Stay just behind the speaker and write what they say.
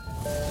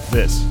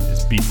This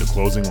is Beat the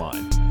Closing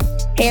Line.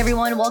 Hey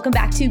everyone, welcome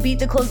back to Beat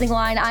the Closing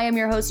Line. I am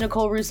your host,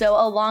 Nicole Russo,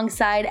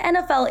 alongside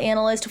NFL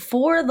analyst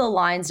for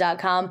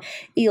TheLines.com,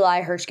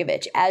 Eli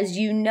Hershkovich. As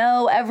you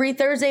know, every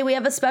Thursday we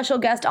have a special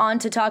guest on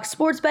to talk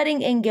sports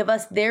betting and give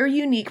us their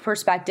unique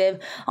perspective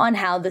on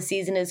how the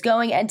season is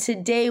going. And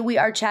today we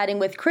are chatting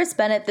with Chris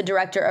Bennett, the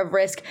director of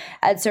risk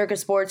at Circa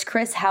Sports.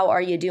 Chris, how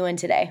are you doing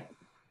today?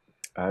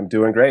 I'm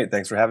doing great.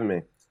 Thanks for having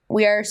me.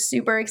 We are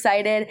super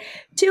excited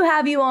to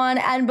have you on.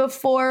 And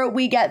before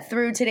we get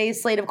through today's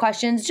slate of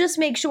questions, just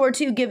make sure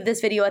to give this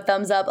video a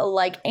thumbs up, a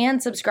like,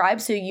 and subscribe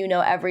so you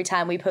know every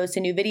time we post a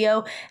new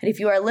video. And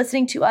if you are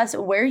listening to us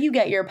where you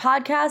get your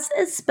podcasts,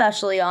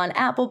 especially on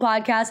Apple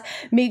Podcasts,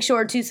 make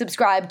sure to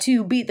subscribe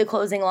to Beat the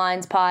Closing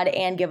Lines pod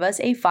and give us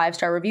a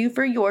 5-star review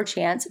for your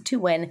chance to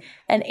win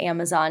an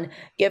Amazon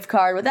gift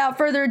card. Without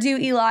further ado,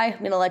 Eli, I'm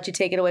going to let you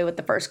take it away with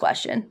the first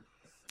question.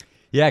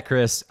 Yeah,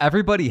 Chris,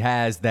 everybody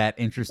has that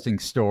interesting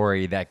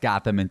story that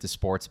got them into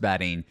sports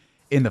betting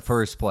in the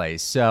first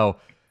place. So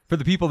for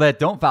the people that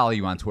don't follow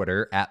you on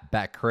Twitter at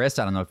BetChris,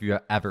 I don't know if you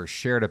ever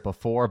shared it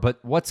before, but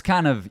what's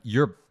kind of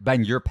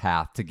been your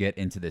path to get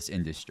into this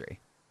industry?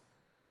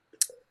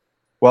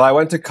 Well, I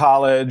went to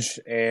college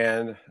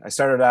and I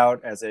started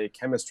out as a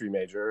chemistry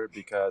major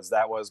because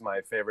that was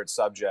my favorite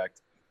subject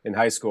in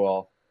high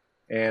school.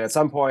 And at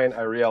some point,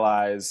 I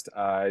realized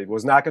I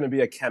was not going to be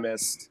a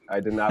chemist.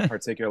 I did not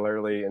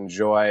particularly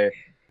enjoy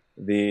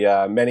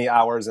the many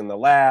hours in the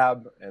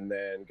lab and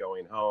then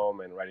going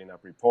home and writing up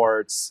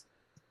reports.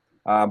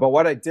 But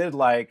what I did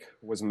like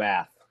was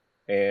math.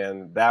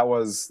 And that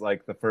was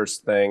like the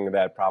first thing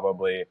that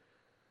probably,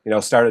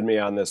 started me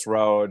on this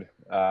road.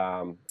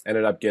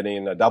 Ended up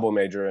getting a double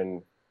major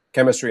in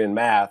chemistry and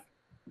math.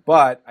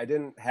 But I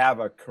didn't have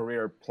a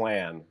career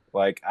plan.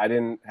 Like, I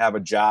didn't have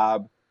a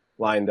job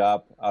lined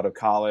up out of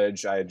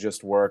college. I had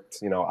just worked,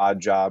 odd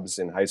jobs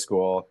in high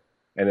school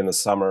and in the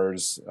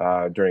summers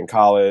during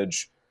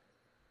college.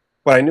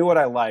 But I knew what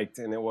I liked,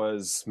 and it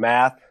was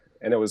math,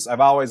 and I've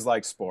always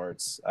liked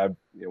sports. I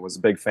was a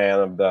big fan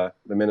of the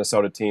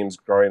Minnesota teams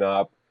growing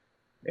up,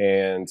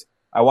 and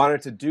I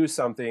wanted to do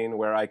something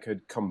where I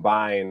could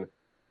combine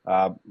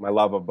my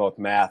love of both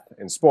math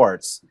and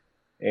sports.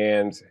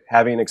 And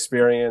having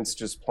experience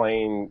just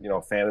playing,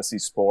 fantasy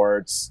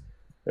sports.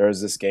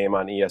 There's this game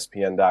on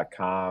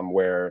ESPN.com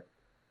where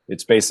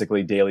it's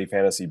basically daily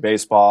fantasy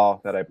baseball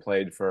that I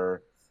played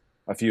for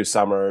a few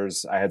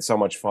summers. I had so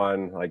much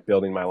fun, like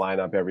building my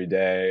lineup every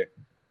day.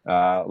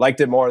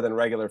 Liked it more than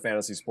regular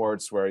fantasy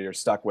sports where you're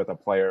stuck with a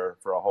player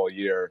for a whole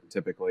year,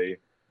 typically.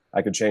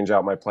 I could change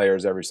out my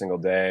players every single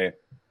day.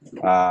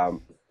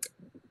 And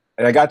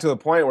I got to the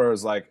point where it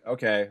was like,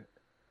 okay,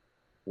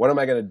 what am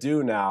I going to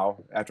do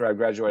now? After I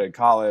graduated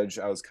college,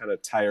 I was kind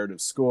of tired of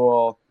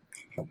school.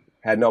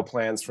 Had no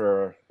plans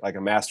for like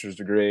a master's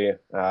degree,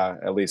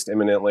 at least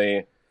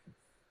imminently.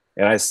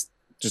 And I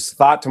just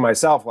thought to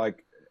myself,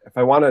 like, if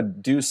I want to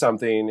do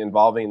something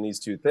involving these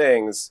two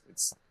things,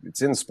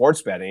 it's in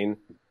sports betting.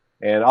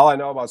 And all I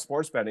know about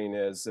sports betting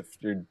is if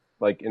you're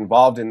like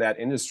involved in that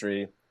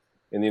industry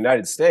in the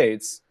United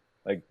States,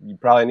 like you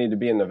probably need to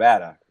be in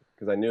Nevada,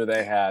 because I knew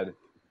they had,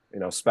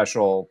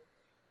 special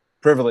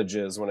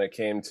privileges when it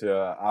came to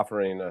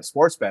offering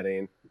sports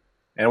betting.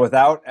 And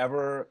without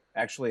ever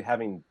actually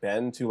having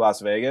been to Las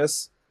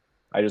Vegas,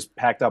 I just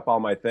packed up all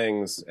my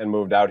things and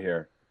moved out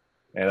here.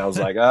 And I was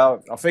like,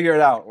 oh, I'll figure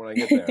it out when I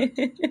get there.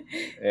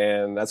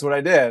 And that's what I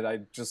did.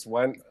 I just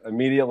went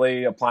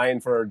immediately applying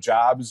for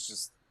jobs,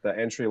 just the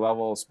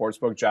entry-level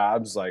sportsbook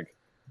jobs. Like,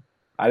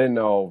 I didn't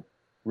know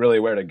really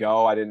where to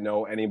go. I didn't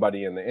know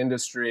anybody in the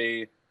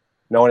industry.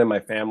 No one in my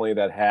family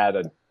that had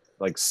a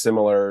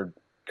similar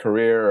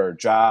career or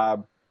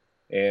job,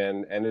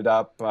 and ended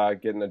up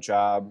getting a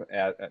job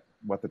at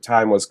what the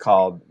time was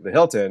called the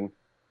Hilton.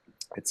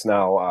 It's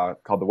now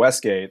called the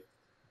Westgate,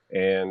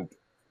 and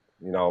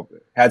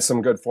had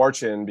some good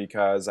fortune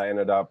because I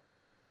ended up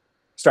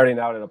starting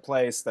out at a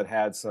place that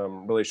had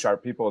some really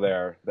sharp people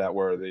there that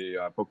were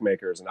the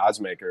bookmakers and odds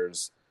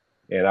makers,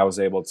 and I was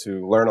able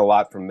to learn a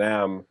lot from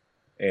them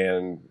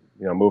and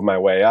move my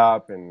way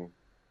up and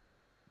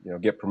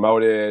get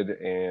promoted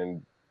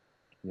and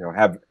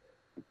have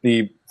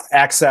the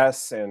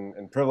access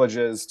and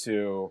privileges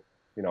to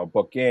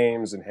book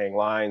games and hang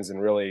lines and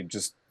really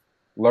just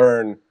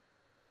learn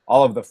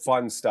all of the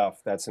fun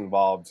stuff that's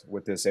involved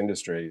with this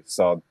industry.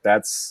 So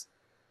that's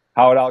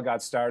how it all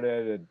got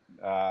started.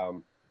 A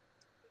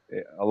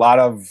lot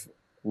of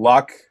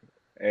luck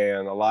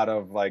and a lot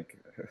of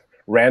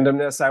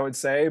randomness, I would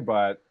say,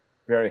 but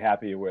very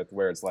happy with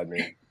where it's led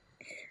me.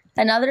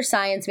 Another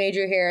science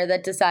major here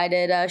that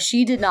decided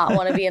she did not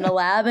want to be in a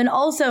lab and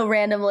also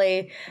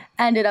randomly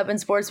ended up in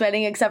sports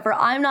betting, except for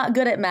I'm not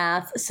good at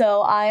math,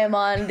 so I am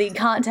on the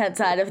content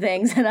side of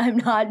things and I'm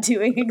not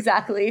doing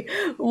exactly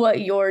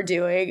what you're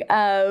doing.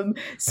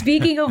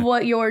 Speaking of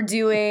what you're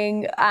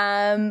doing,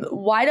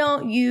 why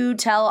don't you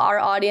tell our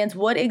audience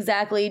what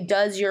exactly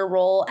does your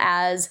role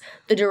as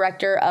the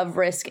director of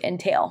risk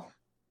entail?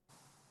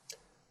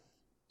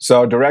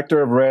 So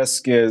director of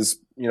risk is,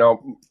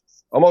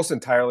 almost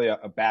entirely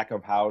a back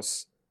of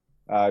house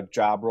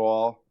job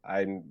role.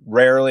 I'm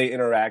rarely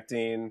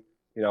interacting,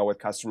 with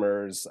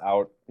customers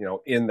out,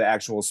 in the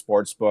actual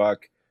sports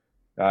book.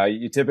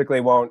 You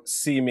typically won't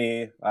see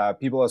me.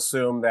 People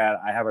assume that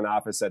I have an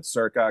office at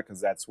Circa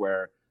because that's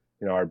where,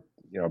 our,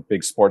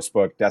 big sports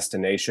book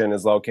destination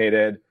is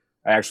located.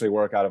 I actually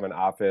work out of an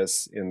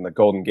office in the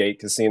Golden Gate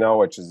Casino,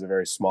 which is a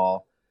very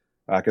small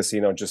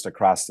casino just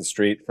across the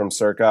street from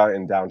Circa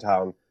in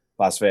downtown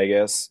Las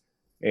Vegas.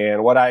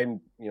 And what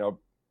I'm,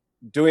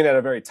 doing at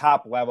a very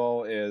top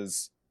level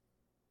is,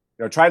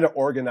 trying to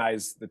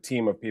organize the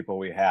team of people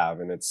we have.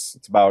 And it's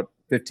about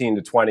 15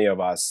 to 20 of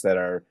us that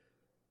are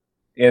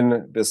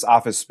in this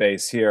office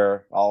space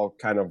here, all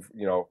kind of,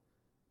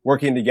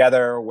 working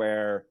together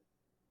where,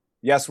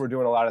 yes, we're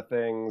doing a lot of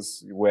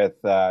things with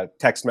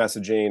text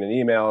messaging and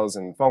emails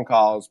and phone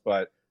calls,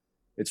 but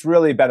it's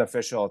really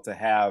beneficial to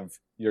have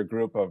your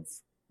group of,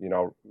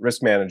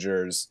 risk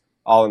managers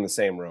all in the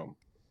same room.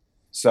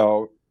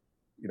 So,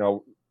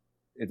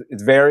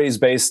 it varies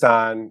based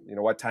on,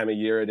 what time of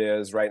year it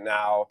is. Right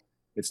now,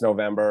 it's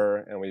November,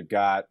 and we've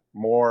got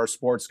more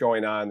sports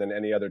going on than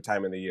any other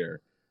time of the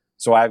year.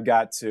 So I've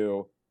got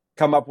to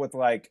come up with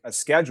like a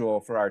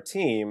schedule for our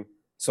team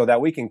so that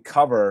we can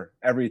cover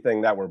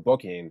everything that we're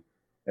booking.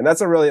 And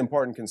that's a really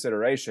important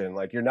consideration.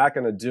 Like, you're not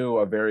going to do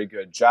a very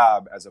good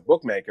job as a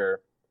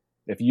bookmaker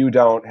if you're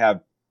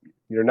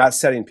not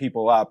setting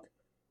people up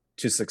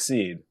to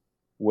succeed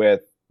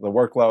with the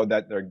workload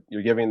that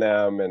you're giving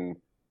them, and,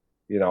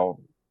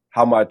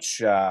 how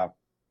much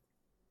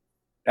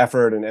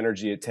effort and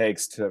energy it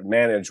takes to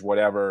manage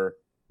whatever,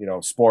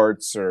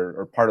 sports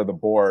or part of the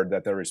board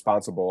that they're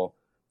responsible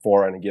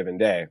for on a given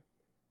day.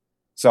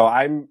 So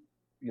I'm,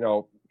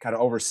 kind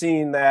of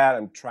overseeing that.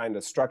 I'm trying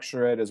to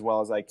structure it as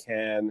well as I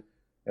can.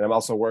 And I'm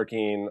also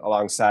working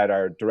alongside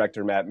our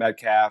director, Matt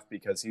Metcalf,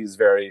 because he's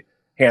very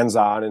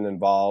hands-on and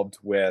involved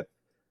with,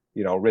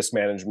 risk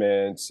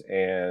management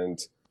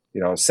and,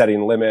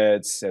 setting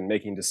limits and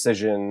making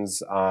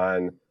decisions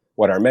on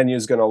what our menu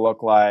is going to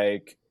look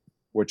like,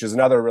 which is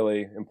another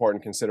really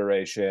important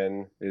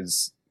consideration,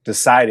 is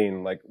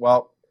deciding like,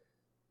 well,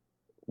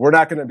 we're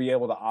not going to be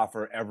able to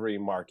offer every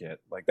market.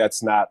 Like,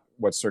 that's not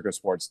what Circa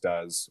Sports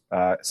does.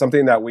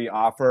 Something that we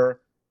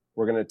offer,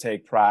 we're going to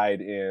take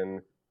pride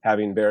in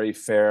having very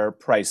fair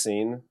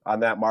pricing on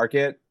that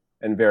market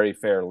and very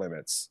fair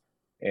limits.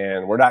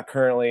 And we're not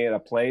currently in a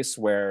place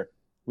where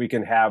we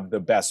can have the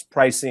best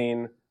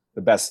pricing,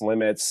 the best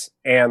limits,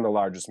 and the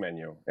largest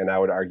menu. And I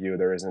would argue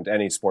there isn't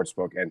any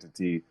sportsbook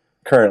entity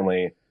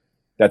currently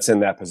that's in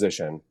that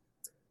position.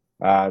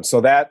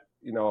 So that,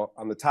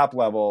 on the top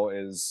level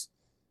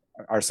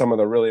are some of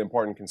the really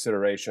important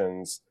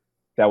considerations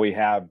that we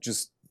have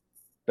just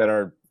that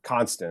are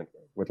constant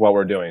with what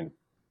we're doing.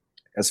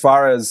 As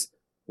far as,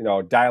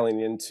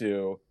 dialing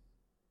into,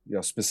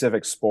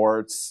 specific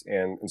sports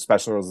and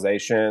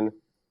specialization,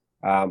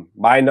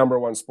 my number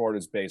one sport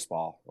is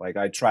baseball. Like,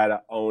 I try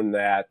to own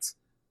that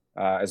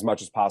as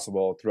much as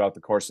possible throughout the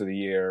course of the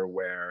year,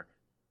 where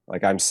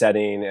like I'm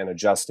setting and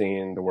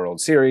adjusting the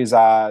World Series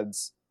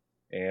odds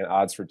and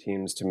odds for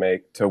teams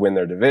to win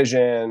their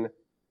division.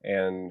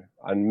 And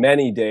on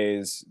many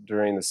days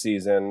during the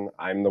season,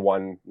 I'm the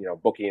one,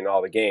 booking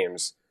all the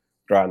games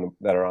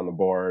that are on the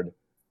board.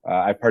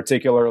 I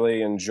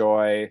particularly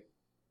enjoy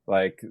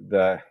like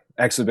the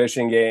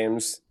exhibition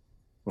games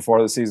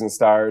before the season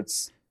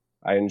starts.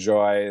 I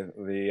enjoy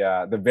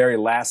the very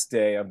last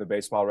day of the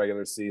baseball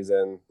regular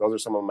season. Those are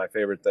some of my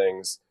favorite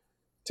things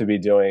to be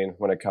doing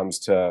when it comes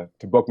to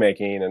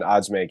bookmaking and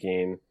odds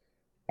making.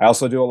 I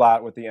also do a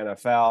lot with the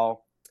NFL.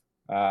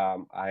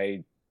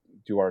 I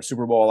do our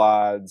Super Bowl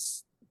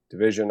odds,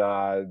 division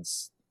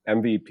odds,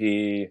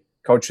 MVP,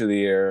 Coach of the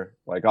Year,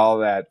 like all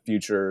of that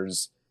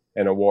futures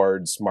and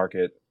awards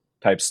market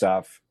type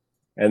stuff.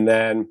 And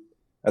then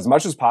as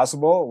much as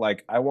possible,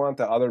 like I want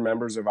the other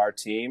members of our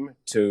team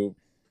to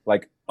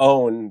like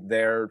own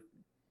their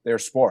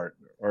sport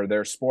or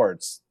their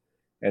sports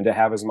and to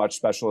have as much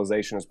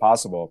specialization as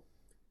possible.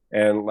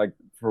 And like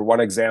for one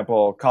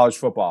example, college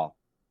football,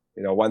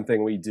 one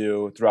thing we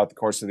do throughout the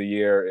course of the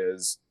year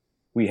is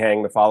we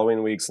hang the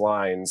following week's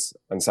lines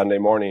on Sunday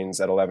mornings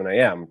at 11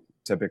 a.m.,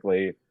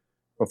 typically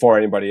before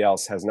anybody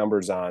else has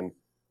numbers on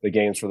the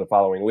games for the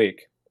following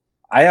week.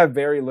 I have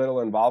very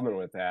little involvement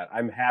with that.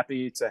 I'm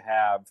happy to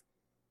have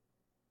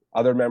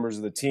other members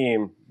of the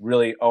team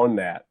really own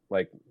that.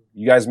 Like,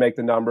 you guys make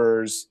the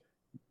numbers,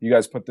 you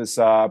guys put this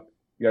up,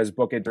 you guys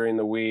book it during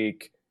the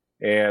week,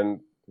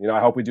 and I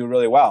hope we do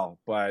really well.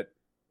 But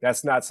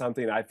that's not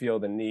something I feel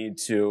the need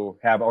to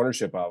have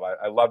ownership of.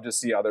 I love to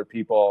see other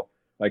people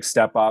like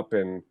step up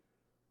and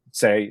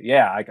say,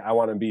 yeah, I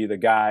want to be the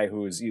guy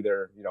who's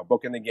either,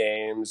 booking the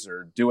games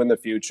or doing the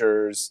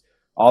futures,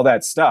 all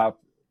that stuff,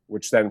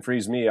 which then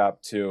frees me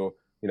up to,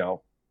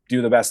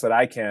 do the best that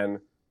I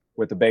can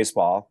with the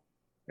baseball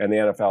and the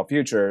NFL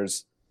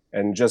futures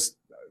and just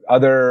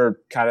other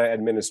kind of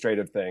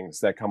administrative things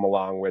that come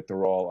along with the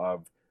role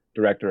of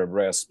director of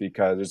risk,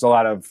 because there's a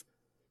lot of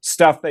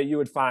stuff that you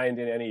would find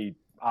in any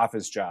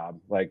office job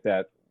like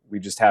that we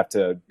just have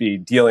to be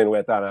dealing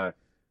with on a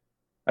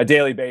a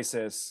daily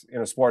basis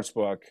in a sports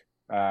book.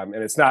 And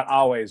it's not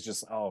always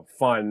just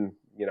fun,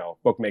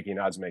 bookmaking,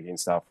 odds making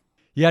stuff.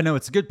 Yeah, no,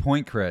 it's a good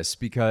point, Chris,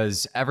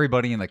 because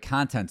everybody in the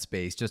content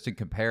space, just in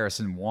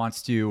comparison,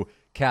 wants to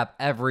cap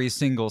every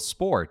single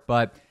sport.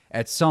 But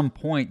at some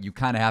point, you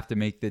kind of have to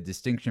make the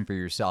distinction for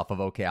yourself of,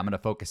 okay, I'm going to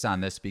focus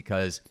on this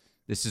because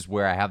this is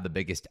where I have the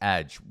biggest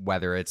edge,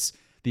 whether it's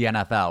the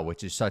NFL,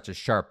 which is such a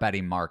sharp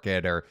betting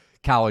market, or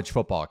college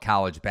football,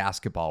 college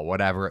basketball,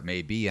 whatever it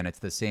may be. And it's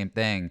the same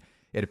thing,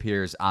 it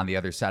appears, on the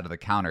other side of the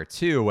counter,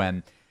 too.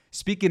 And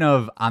speaking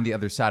of on the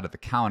other side of the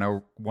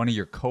counter, one of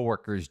your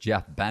coworkers,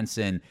 Jeff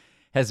Benson,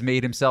 has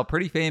made himself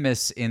pretty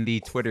famous in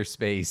the Twitter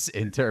space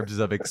in terms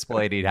of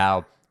explaining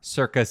how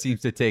Circa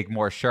seems to take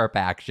more sharp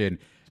action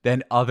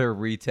than other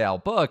retail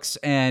books.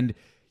 And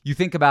you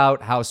think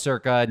about how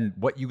Circa and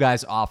what you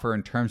guys offer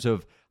in terms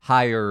of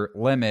higher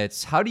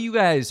limits. How do you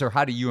guys, or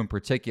how do you in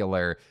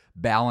particular,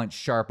 balance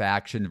sharp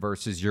action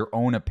versus your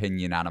own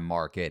opinion on a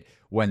market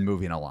when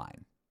moving a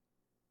line?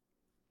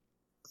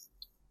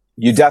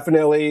 You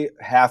definitely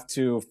have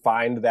to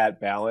find that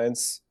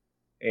balance,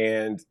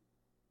 and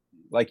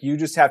you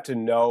just have to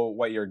know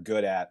what you're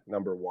good at,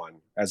 number one,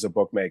 as a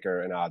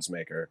bookmaker and odds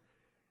maker.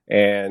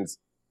 And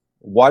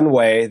one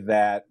way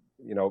that,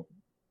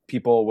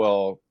 people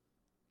will,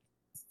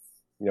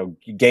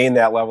 gain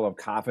that level of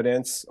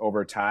confidence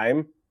over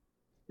time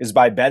is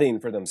by betting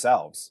for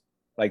themselves.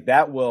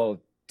 That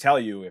will tell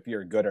you if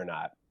you're good or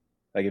not.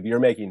 If you're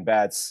making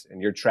bets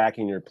and you're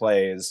tracking your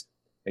plays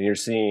and you're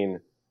seeing,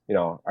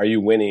 are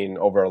you winning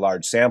over a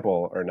large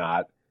sample or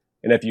not?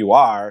 And if you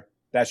are,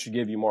 that should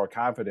give you more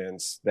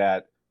confidence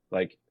that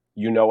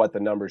what the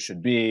numbers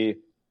should be,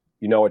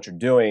 what you're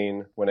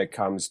doing when it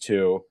comes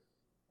to,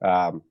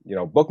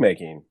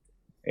 bookmaking.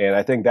 And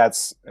I think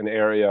that's an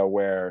area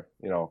where,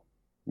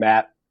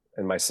 Matt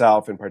and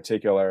myself in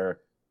particular,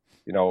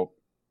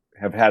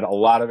 have had a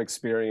lot of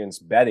experience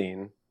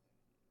betting.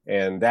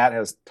 And that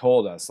has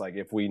told us,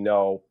 if we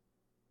know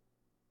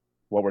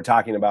what we're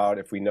talking about,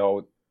 if we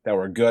know that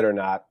we're good or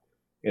not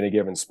in a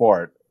given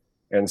sport.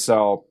 And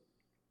so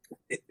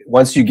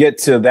once you get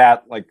to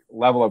that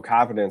level of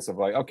confidence of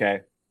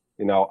okay,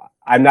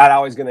 I'm not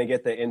always going to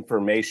get the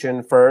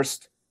information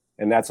first.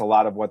 And that's a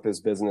lot of what this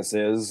business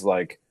is.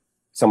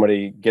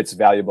 Somebody gets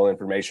valuable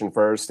information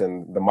first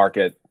and the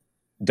market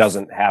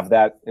doesn't have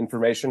that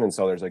information. And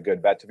so there's a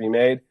good bet to be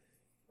made.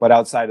 But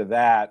outside of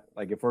that,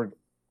 if we're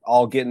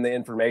all getting the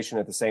information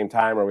at the same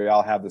time, or we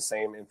all have the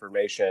same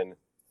information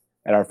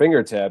at our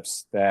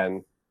fingertips,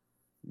 then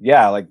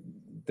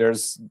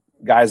there's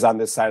guys on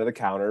this side of the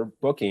counter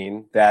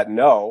booking that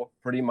know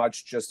pretty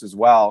much just as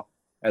well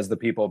as the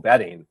people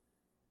betting.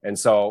 And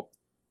so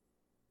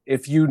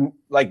if you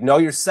know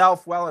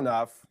yourself well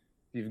enough,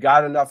 you've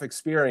got enough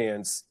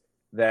experience,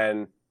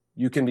 then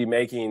you can be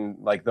making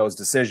those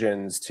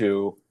decisions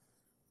to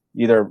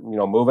either,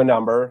 move a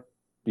number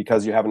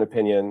because you have an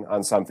opinion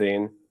on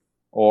something,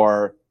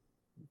 or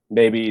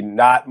maybe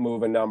not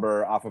move a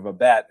number off of a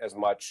bet as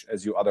much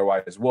as you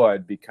otherwise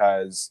would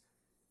because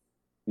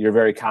you're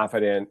very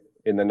confident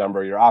in the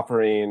number you're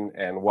offering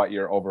and what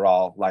your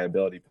overall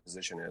liability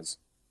position is.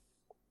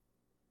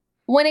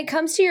 When it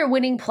comes to your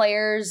winning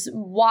players,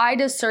 why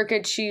does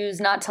Circa choose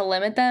not to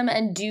limit them?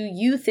 And do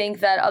you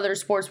think that other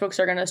sportsbooks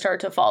are going to start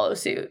to follow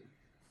suit?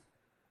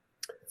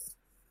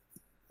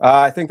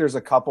 I think there's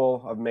a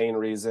couple of main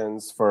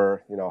reasons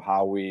for,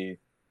 how we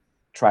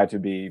try to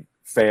be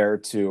fair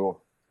to,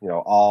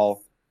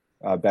 all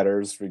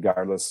bettors,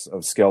 regardless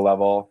of skill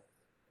level.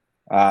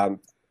 On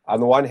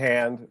the one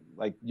hand,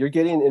 you're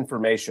getting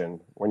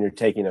information when you're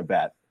taking a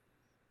bet.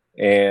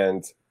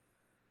 And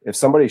if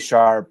somebody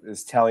sharp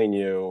is telling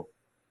you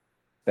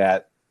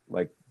that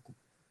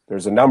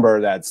there's a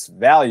number that's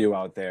value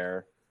out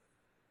there,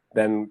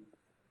 then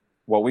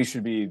what we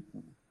should be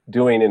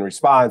doing in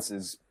response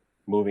is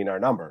moving our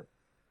number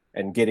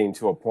and getting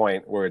to a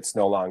point where it's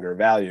no longer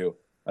value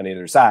on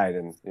either side.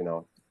 And,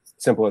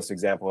 simplest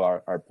example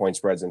are point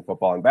spreads in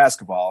football and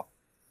basketball.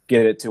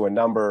 Get it to a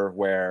number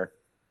where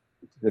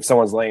if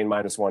someone's laying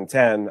minus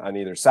 110 on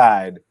either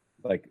side,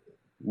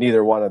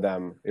 neither one of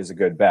them is a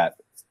good bet.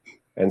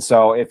 And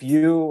so if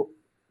you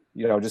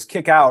just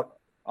kick out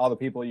all the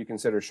people you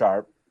consider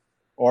sharp,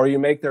 or you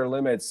make their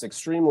limits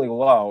extremely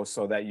low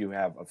so that you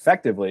have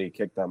effectively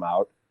kicked them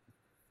out,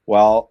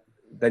 well,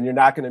 then you're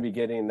not going to be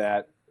getting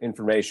that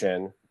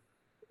information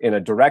in a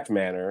direct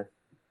manner.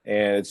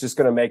 And it's just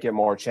going to make it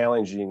more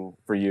challenging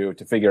for you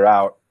to figure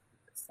out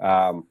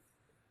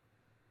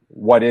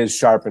what is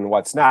sharp and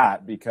what's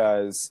not,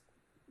 because,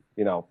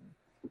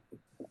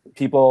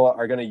 people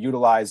are going to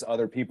utilize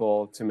other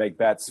people to make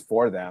bets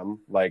for them.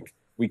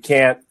 We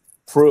can't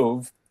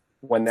prove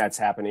when that's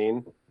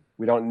happening.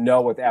 We don't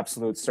know with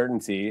absolute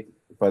certainty,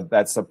 but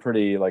that's a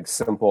pretty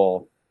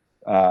simple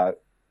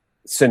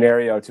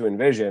scenario to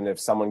envision. If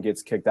someone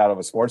gets kicked out of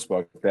a sports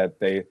book, that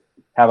they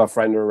have a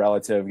friend or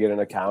relative get an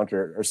account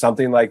or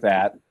something like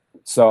that.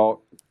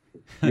 So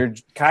you're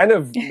kind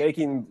of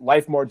making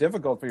life more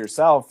difficult for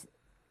yourself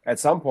at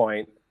some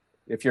point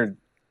if you're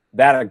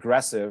that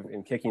aggressive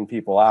in kicking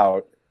people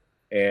out.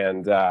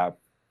 And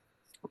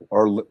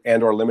or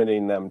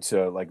limiting them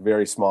to like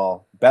very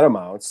small bet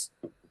amounts.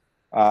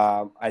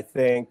 I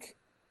think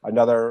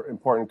another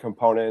important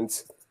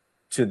component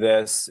to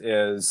this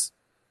is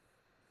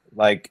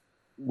like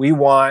we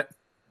want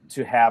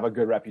to have a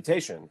good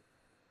reputation.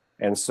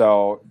 And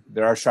so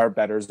there are sharp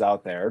bettors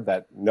out there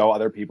that know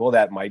other people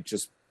that might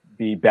just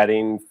be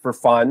betting for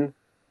fun,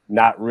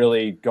 not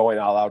really going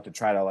all out to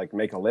try to like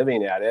make a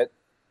living at it.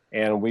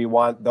 And we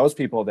want those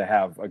people to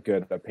have a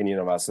good opinion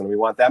of us, and we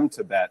want them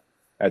to bet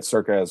at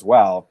Circa as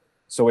well.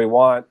 So we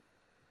want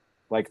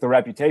like the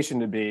reputation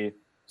to be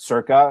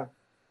Circa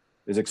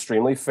is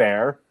extremely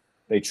fair.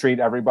 They treat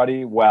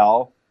everybody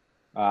well.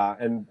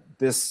 And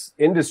this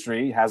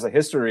industry has a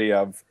history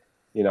of,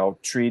 you know,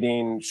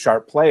 treating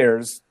sharp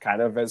players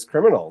kind of as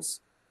criminals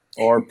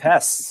or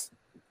pests.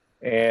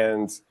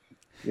 And,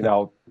 you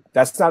know,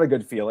 that's not a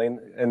good feeling.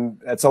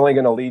 And that's only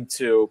going to lead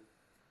to,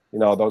 you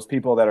know, those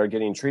people that are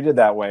getting treated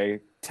that way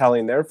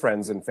telling their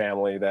friends and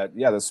family that,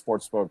 yeah, this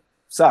sportsbook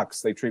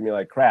sucks. They treat me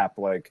like crap.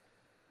 Like,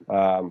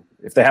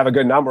 if they have a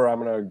good number,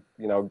 I'm going to,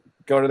 you know,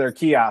 go to their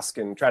kiosk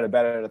and try to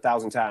bet it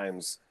 1,000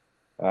 times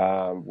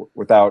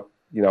without,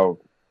 you know,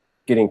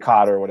 getting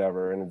caught or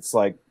whatever. And it's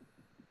like,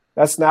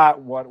 that's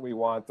not what we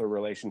want the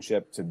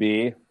relationship to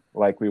be.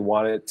 Like, we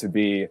want it to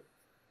be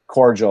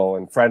cordial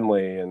and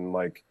friendly and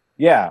like,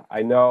 yeah,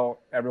 I know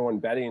everyone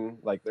betting,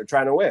 like they're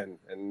trying to win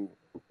and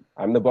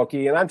I'm the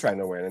bookie and I'm trying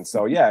to win. And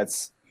so, yeah,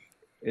 it's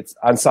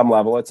on some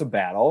level, it's a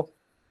battle,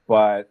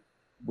 but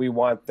we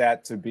want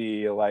that to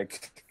be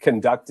like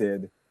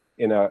conducted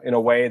in a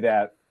way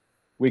that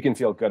we can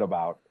feel good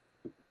about.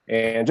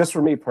 And just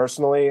for me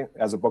personally,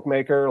 as a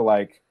bookmaker,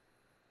 like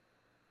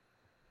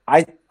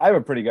I have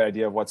a pretty good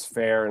idea of what's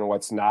fair and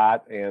what's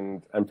not.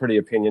 And I'm pretty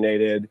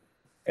opinionated.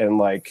 And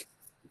like,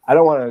 I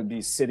don't want to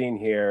be sitting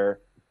here,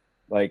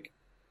 like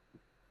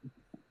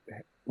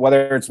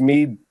whether it's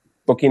me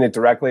booking it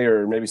directly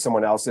or maybe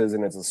someone else's,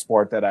 and it's a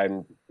sport that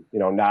I'm, you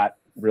know, not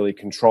really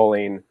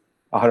controlling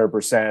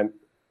 100%.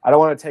 I don't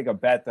want to take a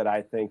bet that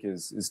I think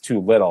is too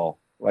little.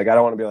 Like, I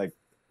don't want to be like,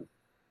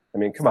 I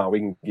mean, come on, we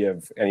can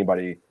give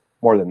anybody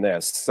more than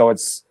this. So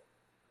it's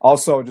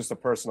also just a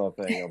personal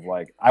thing of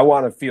like, I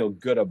want to feel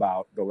good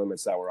about the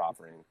limits that we're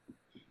offering.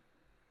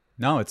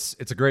 No, it's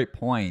a great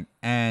point.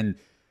 And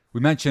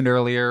we mentioned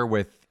earlier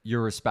with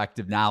your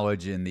respective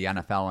knowledge in the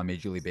NFL and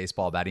Major League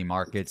Baseball betting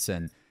markets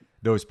and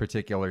those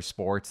particular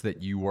sports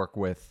that you work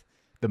with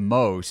the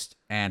most,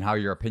 and how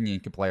your opinion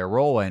could play a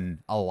role in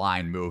a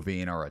line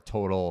moving or a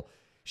total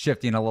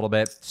shifting a little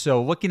bit.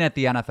 So looking at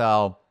the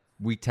NFL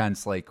Week 10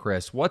 slate,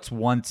 Chris, what's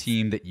one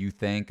team that you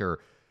think, or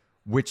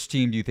which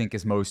team do you think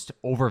is most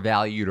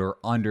overvalued or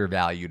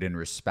undervalued in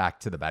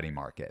respect to the betting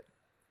market?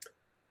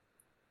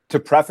 To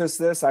preface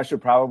this, I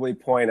should probably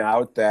point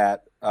out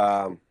that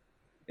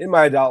in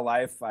my adult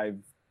life,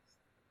 I've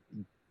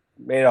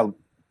made a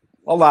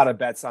lot of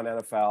bets on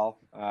NFL,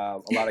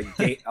 a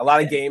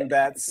lot of game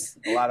bets,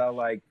 a lot of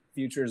like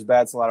futures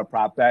bets, a lot of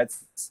prop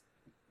bets.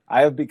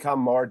 I have become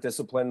more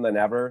disciplined than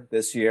ever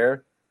this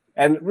year.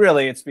 And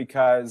really it's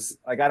because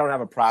like I don't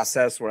have a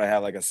process where I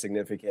have like a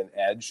significant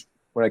edge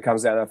when it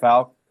comes to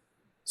NFL.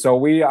 So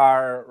we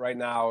are right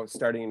now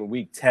starting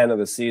week 10 of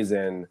the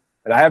season,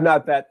 and I have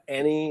not bet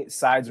any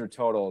sides or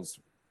totals.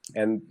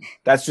 And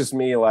that's just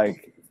me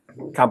like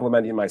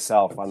complimenting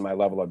myself on my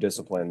level of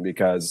discipline,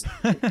 because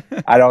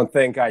I don't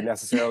think I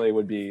necessarily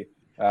would be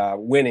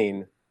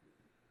winning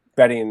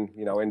betting,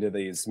 you know, into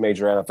these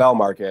major NFL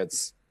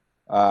markets.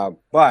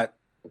 But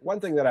one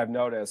thing that I've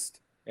noticed,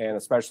 and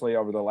especially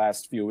over the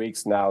last few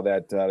weeks now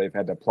that they've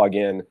had to plug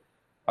in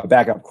a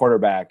backup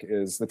quarterback,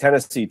 is the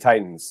Tennessee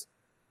Titans.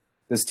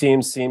 This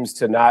team seems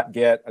to not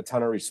get a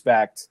ton of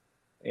respect,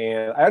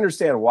 and I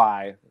understand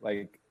why.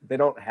 Like, they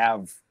don't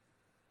have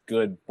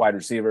good wide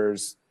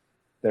receivers.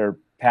 Their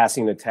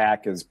passing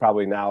attack is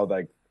probably now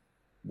like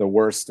the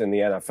worst in the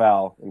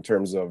NFL in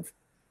terms of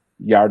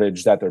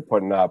yardage that they're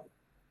putting up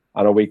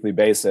on a weekly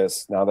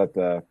basis, now that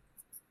the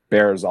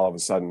Bears all of a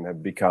sudden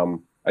have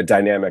become a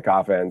dynamic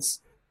offense.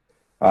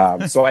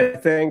 So I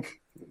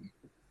think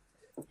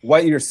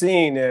what you're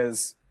seeing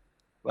is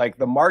like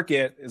the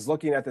market is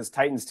looking at this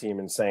Titans team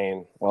and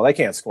saying, well, they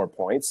can't score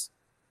points.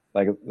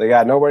 Like, they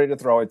got nobody to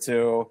throw it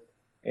to.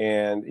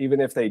 And even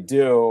if they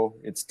do,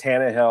 it's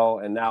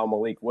Tannehill and now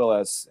Malik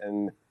Willis.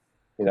 And,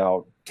 you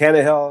know,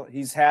 Tannehill,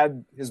 he's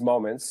had his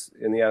moments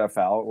in the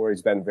NFL where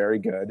he's been very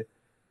good.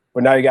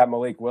 But now you got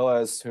Malik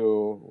Willis,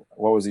 who,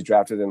 what was he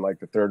drafted in like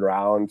the 3rd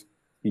round?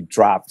 He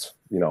dropped,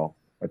 you know,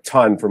 a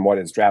ton from what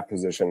his draft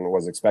position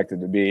was expected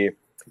to be.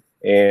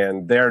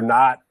 And they're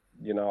not,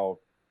 you know,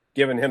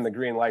 giving him the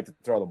green light to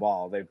throw the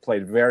ball. They've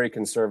played very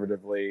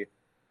conservatively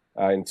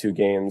in 2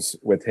 games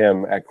with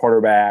him at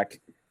quarterback.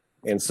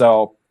 And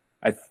so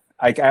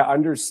I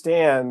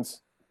understand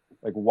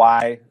like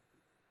why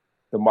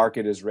the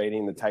market is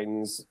rating the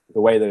Titans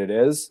the way that it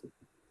is,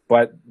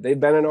 but they've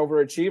been an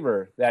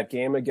overachiever. That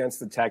game against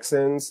the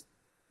Texans,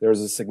 there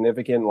was a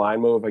significant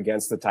line move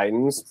against the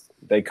Titans.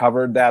 They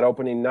covered that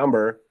opening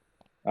number.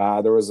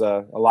 There was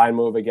a line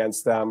move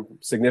against them,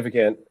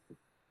 significant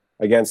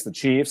against the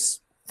Chiefs.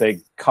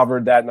 they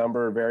covered that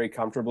number very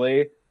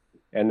comfortably.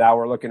 And now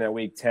we're looking at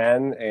week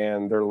 10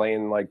 and they're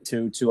laying like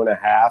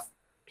 2.5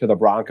 to the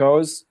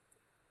Broncos.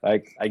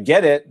 Like, I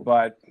get it,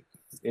 but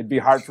it'd be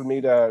hard for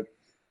me to,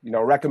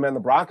 recommend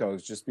the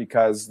Broncos just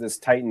because this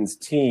Titans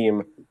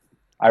team,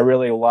 I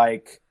really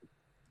like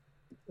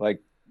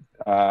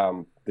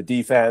the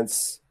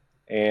defense,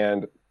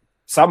 and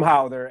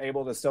somehow they're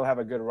able to still have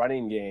a good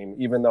running game,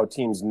 even though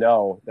teams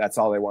know that's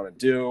all they want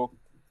to do.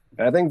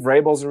 And I think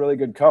Vrabel's a really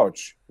good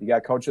coach. He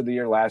got Coach of the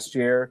Year last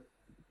year.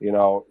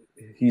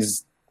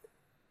 He's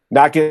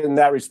not getting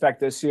that respect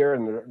this year,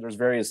 and there's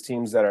various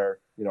teams that are,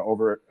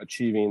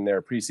 overachieving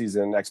their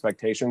preseason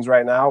expectations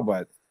right now.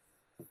 But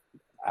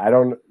I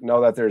don't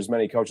know that there's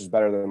many coaches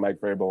better than Mike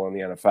Vrabel in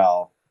the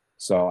NFL.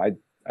 So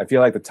I feel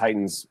like the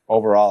Titans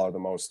overall are the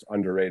most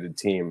underrated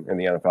team in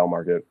the NFL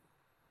market.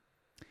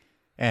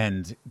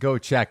 And go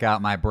check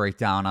out my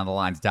breakdown on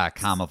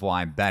thelines.com of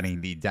why I'm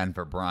betting the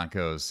Denver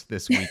Broncos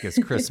this week, as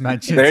Chris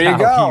mentioned. There you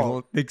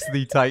go. He thinks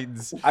the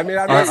Titans I mean,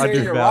 I'm not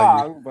saying you're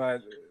wrong,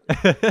 but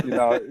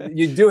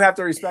you do have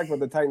to respect what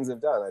the Titans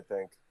have done, I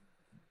think.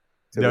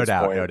 No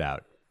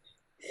doubt.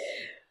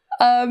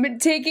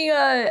 Taking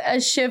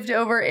a shift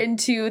over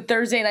into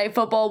Thursday Night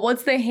Football,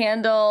 what's the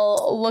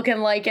handle looking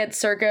like at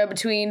Circa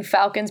between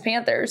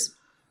Falcons-Panthers?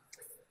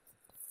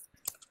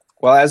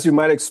 Well, as you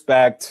might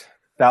expect,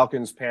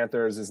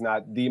 Falcons-Panthers is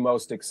not the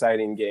most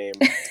exciting game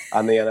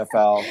on the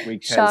NFL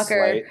Week 10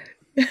 slate.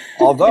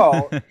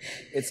 Although,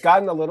 it's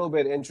gotten a little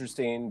bit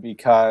interesting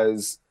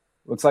because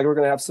it looks like we're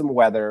going to have some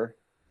weather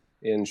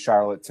in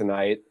Charlotte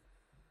tonight,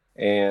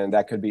 and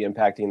that could be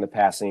impacting the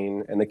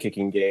passing and the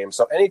kicking game.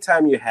 So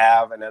anytime you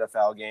have an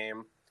NFL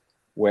game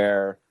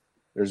where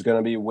there's going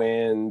to be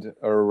wind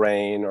or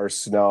rain or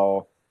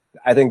snow,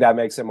 I think that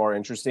makes it more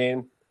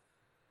interesting.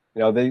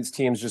 These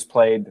teams just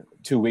played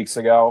 2 weeks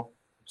ago.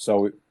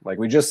 So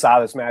we just saw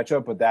this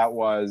matchup, but that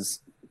was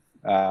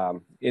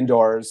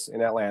indoors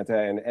in Atlanta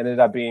and ended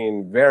up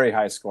being very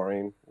high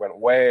scoring, went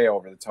way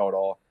over the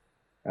total.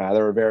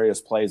 There were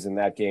various plays in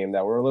that game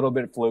that were a little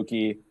bit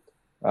fluky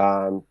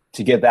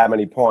to get that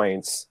many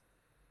points,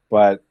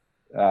 but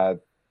the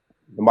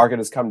market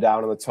has come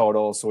down on the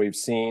total. So we've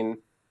seen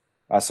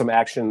some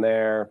action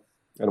there,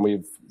 and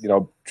we've,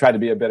 tried to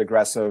be a bit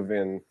aggressive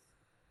in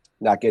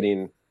not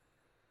getting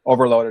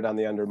overloaded on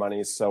the under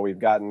money. So we've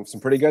gotten some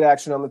pretty good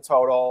action on the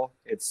total.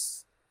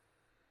 It's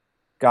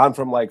gone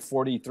from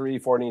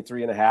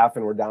 43.5,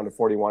 and we're down to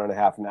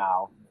 41.5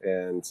 now.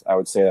 And I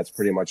would say that's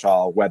pretty much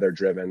all weather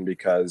driven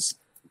because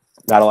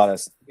not a lot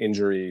of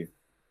injury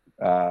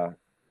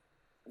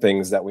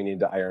things that we need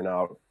to iron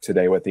out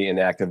today with the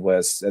inactive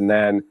list. And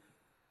then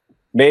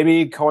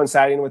maybe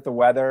coinciding with the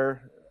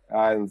weather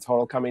and the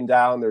total coming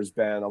down, there's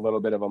been a little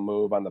bit of a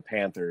move on the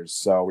Panthers.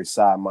 So we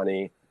saw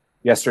money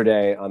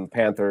yesterday on the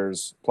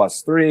Panthers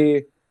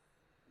 +3.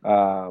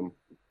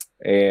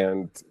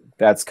 And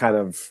that's kind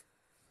of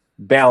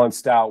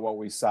balanced out what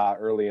we saw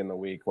early in the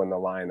week when the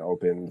line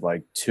opened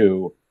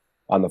 2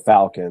 on the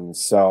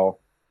Falcons. So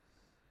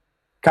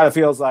kind of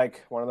feels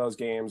like one of those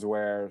games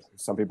where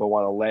some people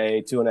want to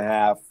lay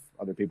 2.5,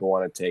 other people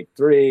want to take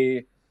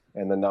 3,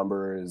 and the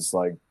number is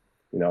 2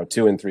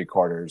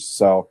 3/4.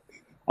 So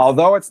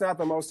although it's not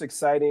the most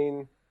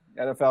exciting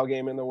NFL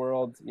game in the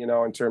world,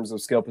 in terms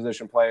of skill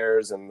position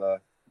players and the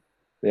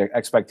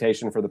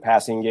expectation for the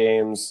passing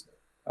games,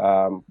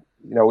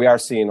 we are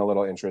seeing a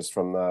little interest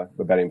from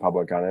the betting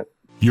public on it.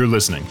 You're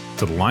listening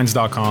to the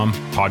Lines.com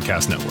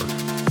podcast network.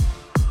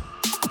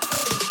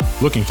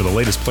 Looking for the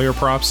latest player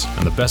props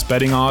and the best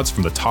betting odds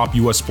from the top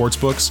U.S.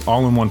 sportsbooks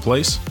all in one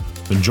place?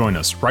 Then join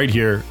us right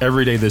here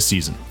every day this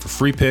season for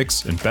free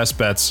picks and best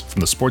bets from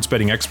the sports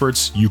betting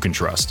experts you can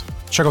trust.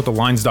 Check out the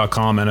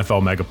Lines.com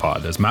NFL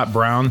Megapod as Matt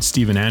Brown,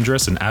 Steven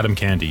Andress, and Adam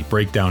Candy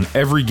break down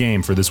every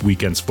game for this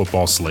weekend's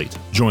football slate.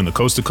 Join the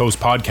Coast to Coast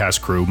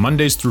podcast crew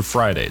Mondays through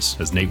Fridays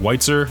as Nate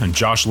Weitzer and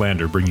Josh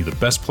Lander bring you the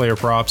best player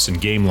props and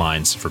game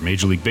lines for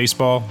Major League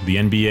Baseball, the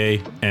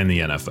NBA, and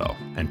the NFL.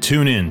 And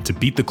tune in to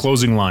Beat the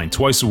Closing Line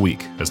twice a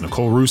week as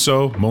Nicole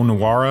Russo, Mo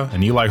Nawara,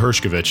 and Eli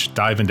Hershkovich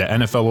dive into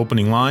NFL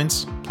opening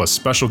lines, plus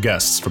special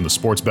guests from the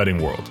sports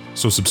betting world.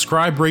 So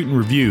subscribe, rate, and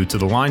review to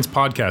the Lines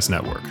Podcast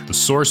Network, the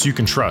source you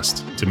can trust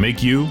to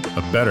make you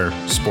a better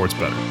sports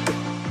bettor.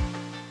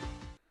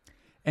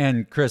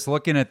 And Chris,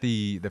 looking at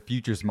the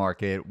futures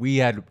market, we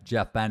had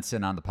Jeff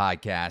Benson on the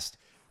podcast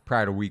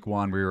prior to week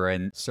 1. We were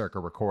in Circa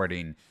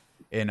recording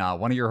in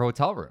one of your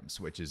hotel rooms,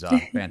 which is a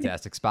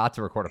fantastic spot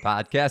to record a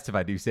podcast, if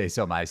I do say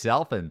so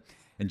myself. And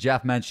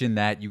Jeff mentioned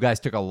that you guys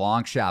took a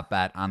long shot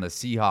bet on the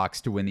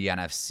Seahawks to win the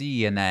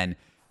NFC. And then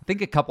I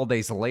think a couple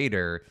days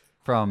later,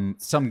 from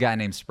some guy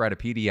named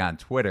Spreadopedia on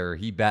Twitter,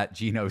 he bet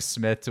Geno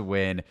Smith to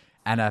win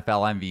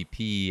NFL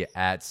MVP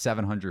at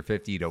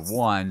 750 to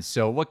 1.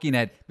 So looking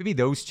at maybe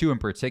those two in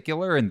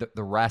particular and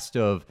the rest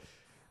of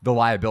the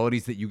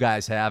liabilities that you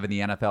guys have in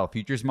the NFL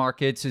futures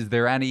markets, is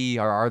there any,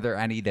 or are there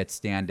any that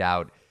stand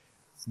out,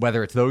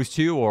 whether it's those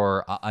two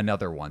or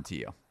another one to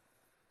you?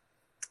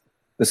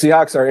 The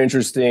Seahawks are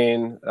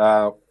interesting.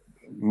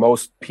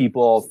 Most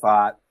people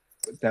thought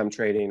them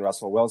trading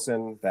Russell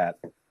Wilson that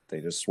they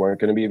just weren't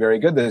going to be very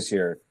good this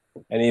year.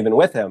 And even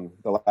with him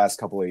the last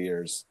couple of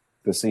years,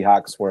 the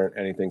Seahawks weren't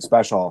anything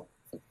special.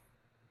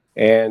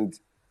 And,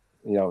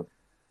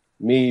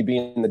 me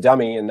being the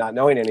dummy and not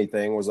knowing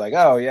anything was like,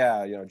 oh,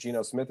 yeah,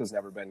 Geno Smith has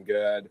never been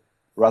good.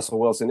 Russell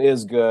Wilson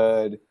is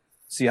good.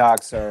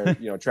 Seahawks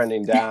are,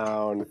 trending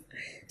down.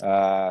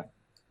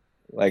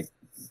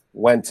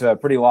 Went to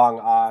pretty long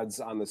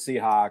odds on the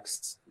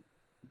Seahawks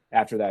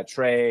after that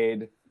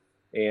trade.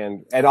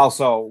 And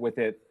also with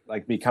it,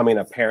 becoming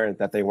apparent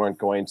that they weren't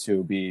going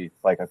to be,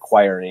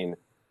 acquiring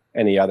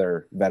any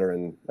other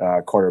veteran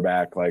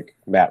quarterback like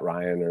Matt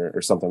Ryan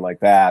or something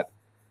like that.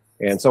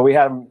 And so we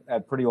had them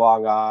at pretty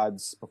long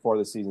odds before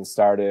the season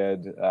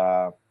started,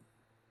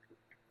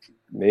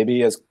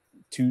 maybe as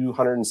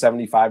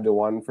 275 to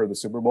 1 for the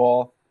Super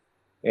Bowl.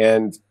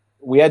 And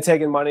we had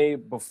taken money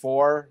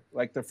before,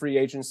 the free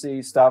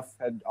agency stuff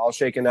had all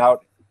shaken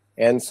out,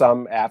 and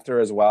some after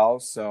as well.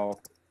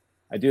 So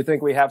I do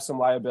think we have some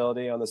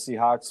liability on the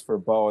Seahawks for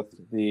both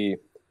the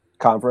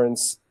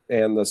conference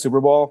and the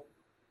Super Bowl.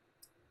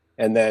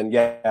 And then,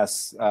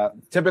 yes,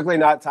 typically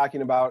not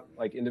talking about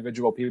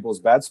individual people's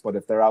bets, but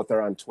if they're out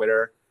there on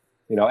Twitter,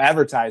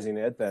 advertising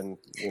it, then,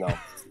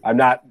 I'm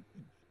not,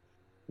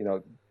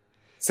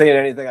 saying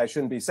anything I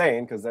shouldn't be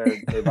saying because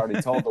they've already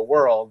told the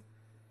world.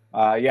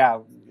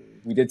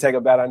 We did take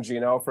a bet on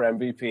Geno for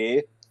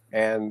MVP,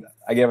 and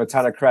I give a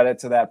ton of credit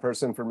to that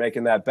person for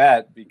making that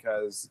bet,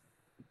 because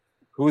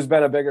who's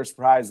been a bigger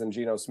surprise than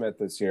Geno Smith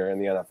this year in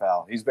the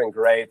NFL? He's been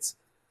great.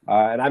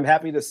 And I'm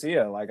happy to see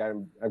it.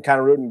 I'm kind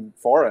of rooting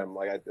for him.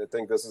 I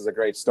think this is a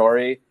great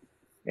story.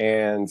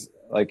 And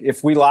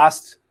if we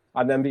lost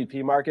on the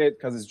MVP market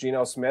because it's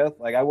Geno Smith,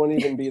 I wouldn't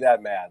even be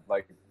that mad.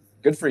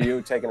 Good for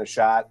you taking a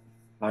shot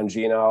on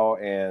Geno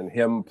and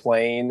him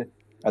playing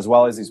as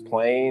well as he's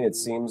playing. It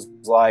seems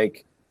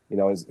like,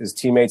 his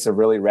teammates have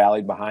really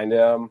rallied behind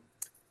him.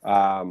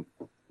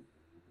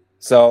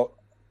 So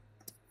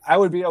I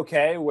would be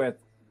okay with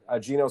a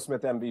Geno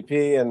Smith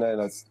MVP and then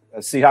a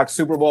Seahawks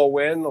Super Bowl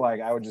win.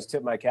 I would just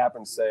tip my cap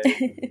and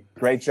say,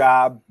 great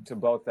job to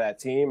both that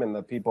team and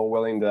the people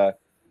willing to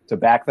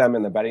back them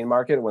in the betting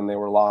market when they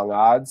were long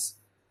odds.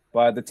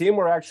 But the team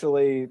we're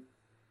actually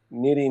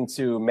needing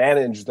to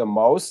manage the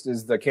most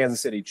is the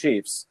Kansas City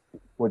Chiefs,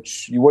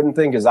 which you wouldn't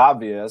think is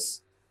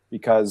obvious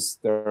because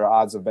their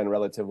odds have been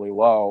relatively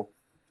low,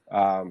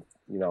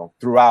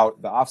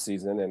 throughout the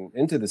offseason and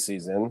into the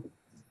season.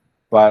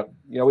 But,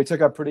 we took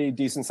a pretty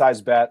decent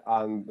sized bet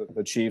on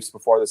the Chiefs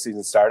before the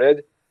season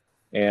started.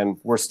 And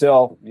we're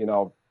still,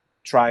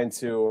 trying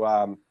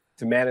to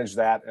manage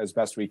that as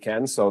best we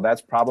can. So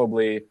that's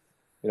probably,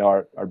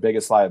 our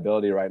biggest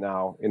liability right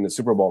now in the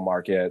Super Bowl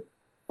market.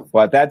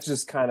 But that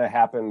just kind of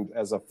happened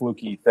as a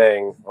fluky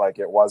thing.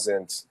 It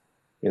wasn't,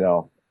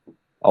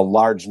 a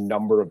large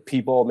number of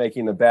people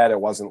making the bet. It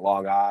wasn't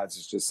long odds.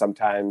 It's just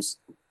sometimes,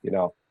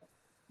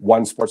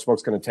 one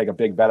sportsbook's going to take a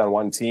big bet on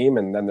one team,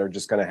 and then they're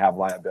just going to have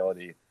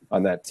liability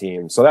on that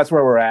team. So that's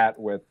where we're at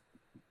with,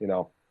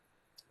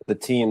 the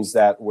teams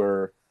that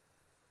were,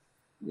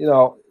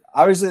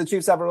 obviously the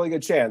Chiefs have a really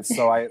good chance.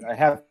 So I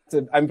have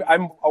to,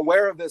 I'm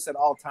aware of this at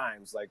all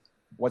times.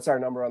 What's our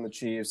number on the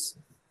Chiefs?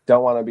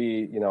 Don't want to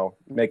be,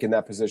 making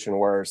that position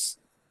worse.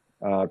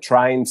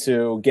 Trying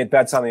to get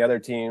bets on the other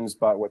teams,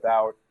 but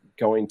without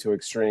going to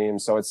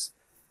extremes. So it's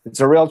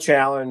a real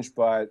challenge,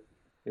 but,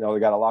 we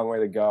got a long way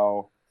to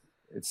go.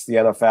 It's the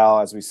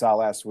NFL, as we saw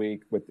last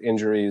week with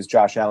injuries.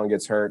 Josh Allen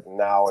gets hurt, and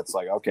now it's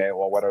okay,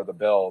 well, what are the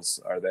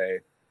Bills? Are they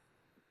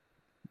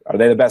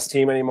the best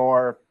team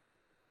anymore?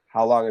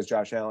 How long is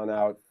Josh Allen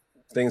out?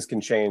 Things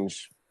can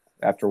change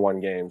after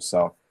one game.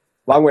 So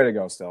long way to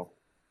go still.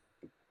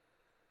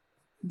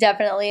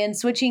 Definitely. And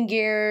switching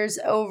gears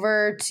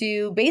over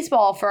to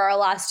baseball for our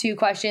last two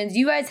questions.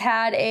 You guys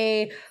had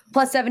a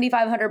plus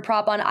 7,500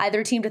 prop on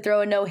either team to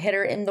throw a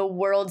no-hitter in the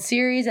World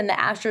Series, and the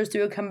Astros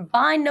threw a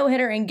combined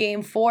no-hitter in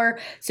Game 4.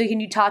 So can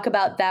you talk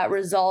about that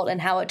result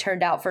and how it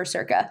turned out for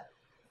Circa?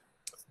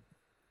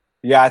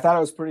 Yeah, I thought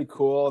it was pretty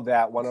cool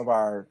that one of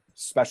our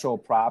special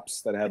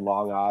props that had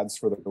long odds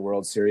for the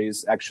World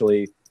Series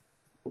actually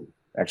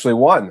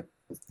won.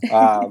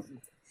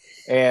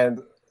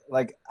 And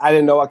I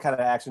didn't know what kind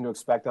of action to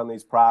expect on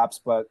these props,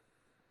 but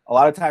a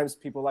lot of times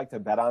people like to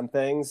bet on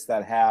things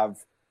that have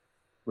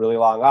really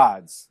long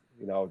odds,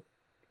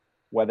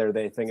 whether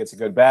they think it's a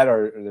good bet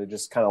or they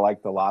just kind of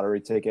like the lottery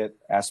ticket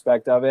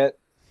aspect of it.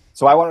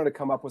 So I wanted to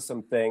come up with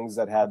some things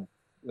that had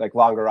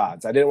longer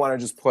odds. I didn't want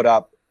to just put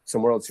up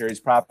some World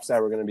Series props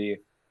that were going to be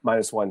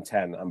minus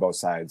 110 on both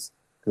sides,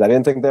 because I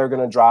didn't think they were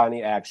going to draw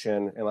any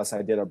action unless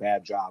I did a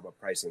bad job of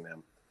pricing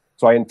them.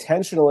 So I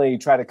intentionally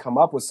tried to come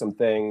up with some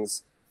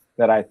things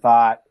that I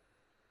thought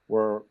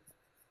were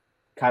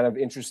kind of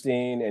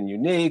interesting and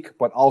unique,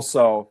 but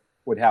also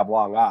would have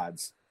long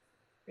odds.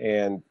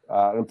 And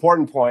an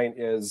important point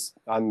is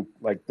on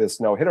this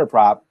no-hitter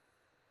prop,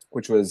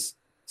 which was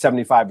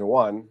 75 to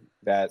 1,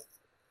 that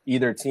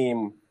either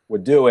team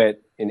would do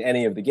it in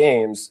any of the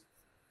games.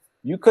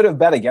 You could have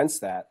bet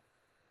against that.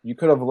 You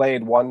could have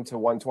laid 1 to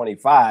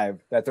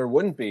 125 that there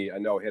wouldn't be a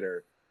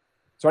no-hitter.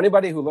 So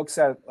anybody who looks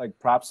at like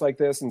props like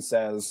this and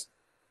says,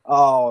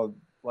 oh,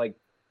 like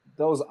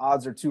those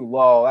odds are too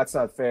low, that's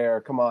not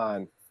fair, come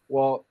on.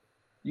 Well,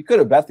 you could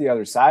have bet the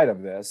other side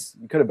of this.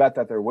 You could have bet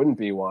that there wouldn't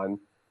be one.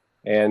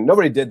 And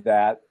nobody did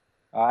that.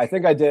 I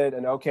think I did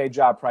an okay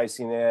job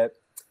pricing it.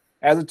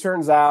 As it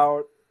turns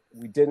out,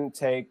 we didn't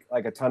take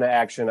like a ton of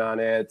action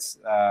on it.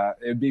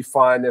 It'd be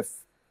fun if,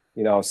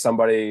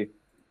 somebody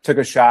took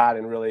a shot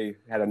and really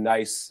had a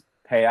nice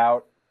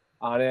payout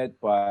on it,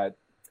 but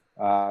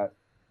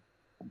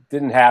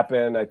didn't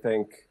happen. I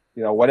think,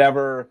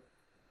 whatever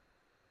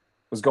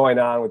was going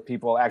on with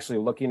people actually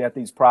looking at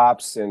these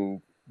props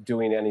and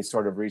doing any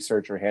sort of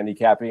research or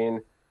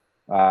handicapping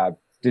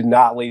did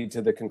not lead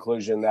to the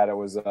conclusion that it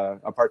was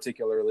a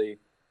particularly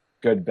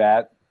good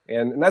bet.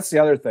 And that's the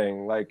other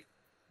thing. Like,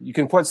 you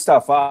can put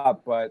stuff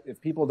up, but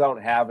if people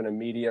don't have an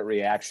immediate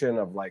reaction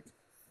of like,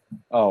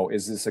 oh,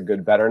 is this a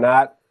good bet or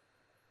not?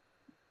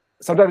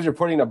 Sometimes you're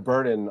putting a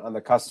burden on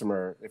the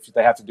customer if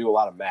they have to do a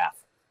lot of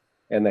math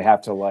and they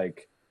have to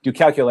like do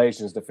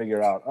calculations to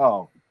figure out,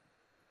 oh,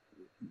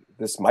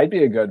 this might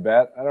be a good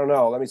bet. I don't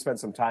know. Let me spend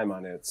some time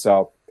on it.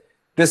 So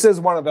this is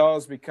one of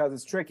those because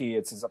it's tricky.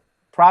 It's a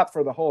prop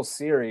for the whole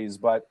series,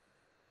 but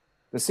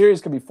the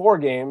series could be 4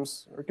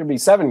 games or it could be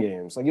 7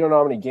 games. Like, you don't know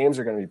how many games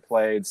are going to be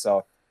played.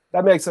 So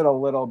that makes it a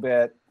little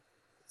bit,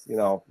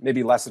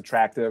 maybe less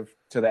attractive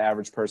to the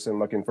average person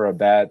looking for a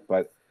bet.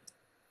 But,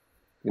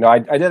 I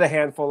did a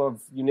handful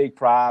of unique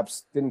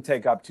props, didn't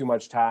take up too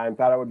much time,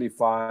 thought it would be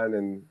fun.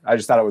 And I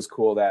just thought it was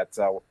cool that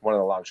one of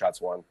the long shots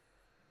won.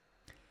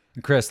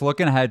 And Chris,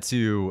 looking ahead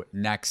to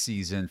next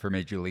season for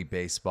Major League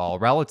Baseball,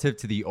 relative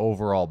to the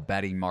overall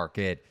betting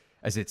market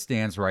as it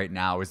stands right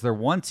now, is there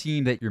one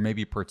team that you're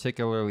maybe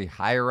particularly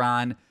higher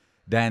on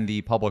than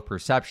the public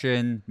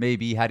perception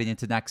maybe heading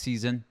into next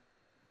season?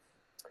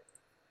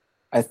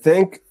 I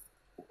think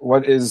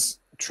what is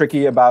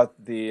tricky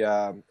about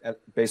the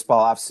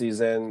baseball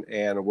offseason,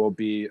 and will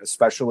be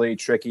especially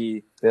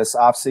tricky this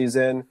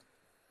offseason,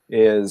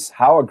 is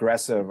how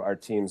aggressive our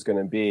team's going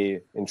to be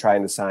in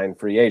trying to sign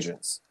free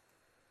agents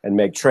and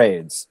make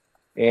trades.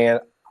 And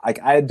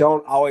I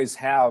don't always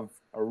have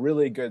a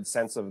really good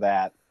sense of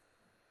that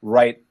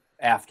right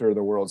after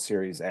the World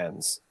Series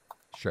ends.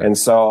 Sure. And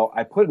so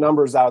I put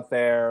numbers out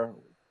there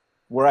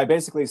where I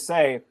basically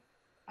say,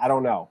 I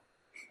don't know.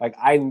 Like,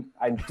 I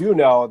do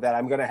know that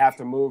I'm going to have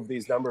to move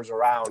these numbers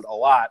around a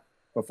lot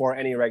before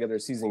any regular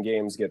season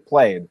games get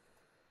played.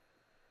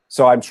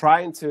 So I'm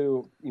trying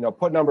to,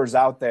 put numbers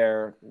out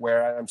there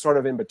where I'm sort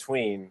of in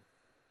between.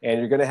 And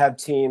you're going to have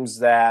teams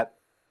that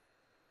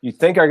you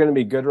think are going to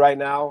be good right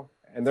now,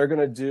 and they're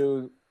going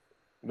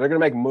to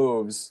make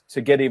moves to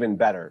get even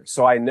better.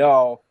 So I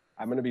know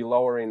I'm going to be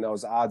lowering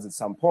those odds at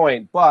some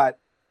point, but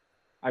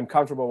I'm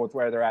comfortable with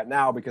where they're at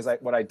now because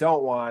what I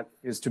don't want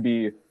is to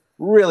be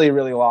really,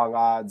 really long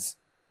odds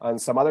on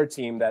some other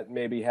team that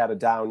maybe had a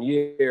down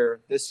year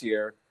this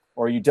year,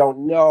 or you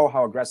don't know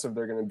how aggressive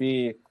they're going to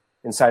be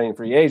in signing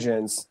free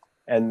agents.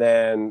 And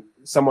then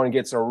someone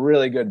gets a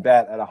really good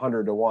bet at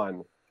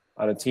 100-1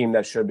 on a team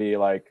that should be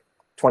like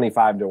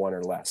 25-1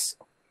 or less.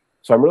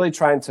 So I'm really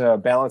trying to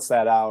balance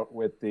that out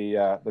with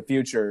the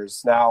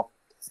futures. Now,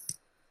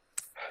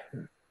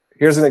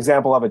 here's an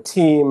example of a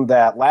team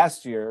that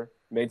last year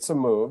made some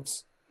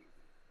moves,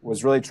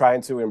 was really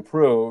trying to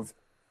improve,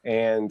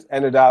 and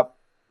ended up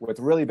with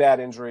really bad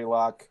injury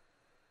luck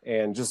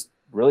and just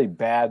really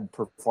bad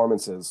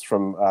performances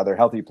from their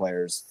healthy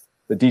players,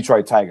 the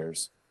Detroit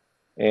Tigers.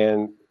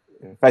 And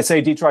if I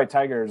say Detroit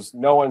Tigers,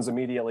 no one's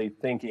immediately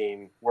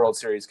thinking World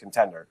Series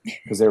contender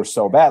because they were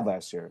so bad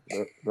last year.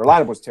 Their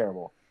lineup was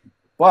terrible.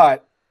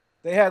 But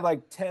they had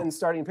like 10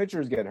 starting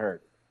pitchers get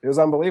hurt. It was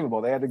unbelievable.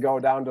 They had to go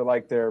down to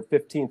like their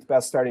 15th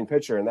best starting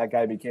pitcher, and that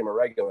guy became a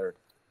regular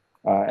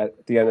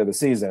at the end of the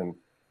season.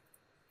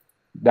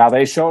 Now,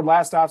 they showed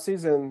last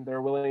offseason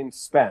they're willing to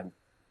spend.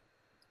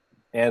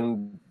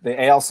 And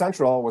the AL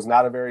Central was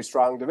not a very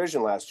strong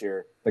division last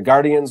year. The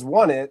Guardians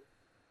won it,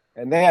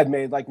 and they had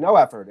made like no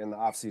effort in the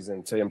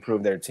offseason to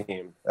improve their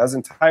team. That was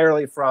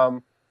entirely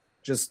from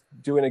just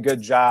doing a good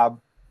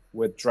job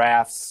with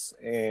drafts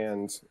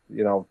and,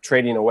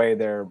 trading away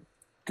their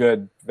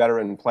good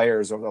veteran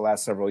players over the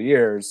last several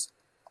years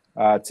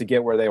to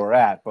get where they were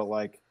at. But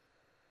like,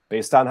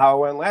 based on how it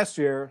went last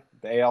year,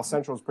 the AL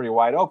Central is pretty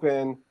wide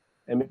open.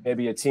 And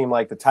maybe a team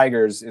like the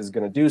Tigers is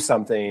going to do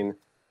something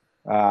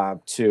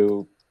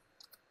to,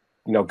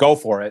 go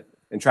for it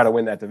and try to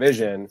win that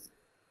division.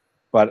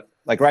 But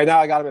like right now,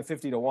 I got them at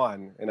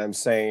 50-1, and I'm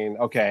saying,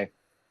 okay,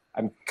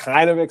 I'm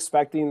kind of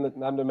expecting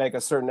them to make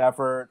a certain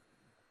effort.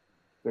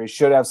 They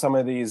should have some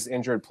of these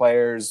injured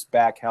players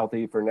back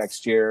healthy for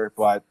next year,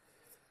 but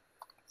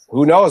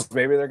who knows?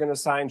 Maybe they're going to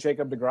sign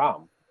Jacob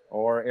deGrom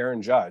or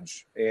Aaron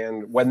Judge.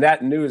 And when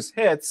that news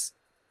hits,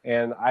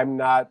 and I'm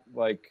not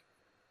like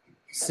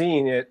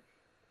seeing it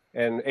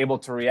and able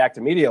to react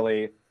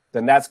immediately,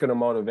 then that's going to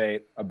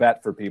motivate a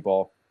bet for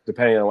people,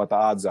 depending on what the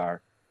odds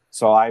are.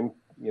 So I'm,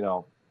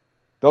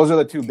 those are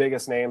the two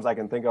biggest names I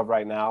can think of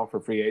right now for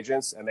free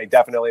agents, and they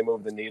definitely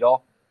move the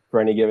needle. for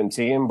any given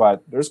team,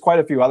 but there's quite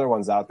a few other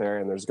ones out there,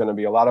 and there's going to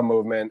be a lot of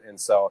movement. And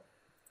so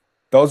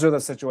those are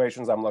the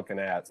situations I'm looking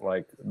at,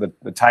 like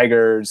the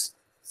Tigers,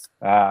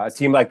 a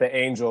team like the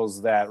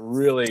Angels that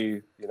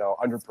really,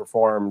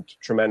 underperformed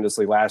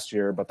tremendously last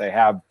year, but they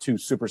have two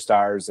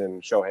superstars in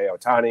Shohei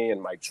Ohtani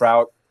and Mike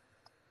Trout.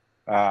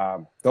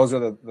 Those are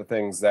the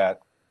things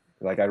that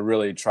I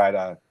really try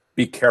to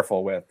be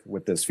careful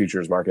with this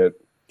futures market.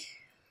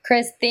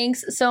 Chris,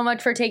 thanks so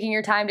much for taking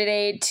your time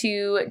today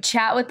to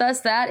chat with us.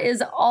 That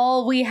is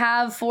all we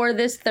have for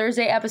this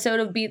Thursday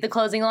episode of Beat the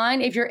Closing Line.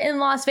 If you're in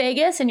Las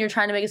Vegas and you're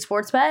trying to make a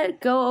sports bet,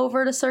 go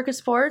over to Circus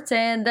Sports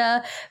and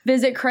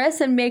visit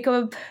Chris and make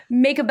a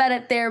bet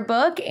at their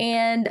book.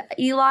 And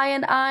Eli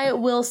and I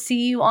will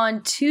see you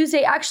on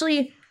Tuesday.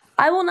 Actually,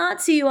 I will not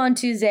see you on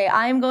Tuesday.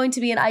 I'm going to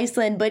be in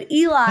Iceland, but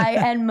Eli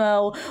and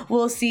Mo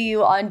will see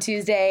you on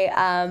Tuesday.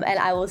 And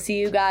I will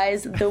see you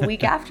guys the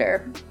week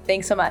after.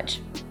 Thanks so much.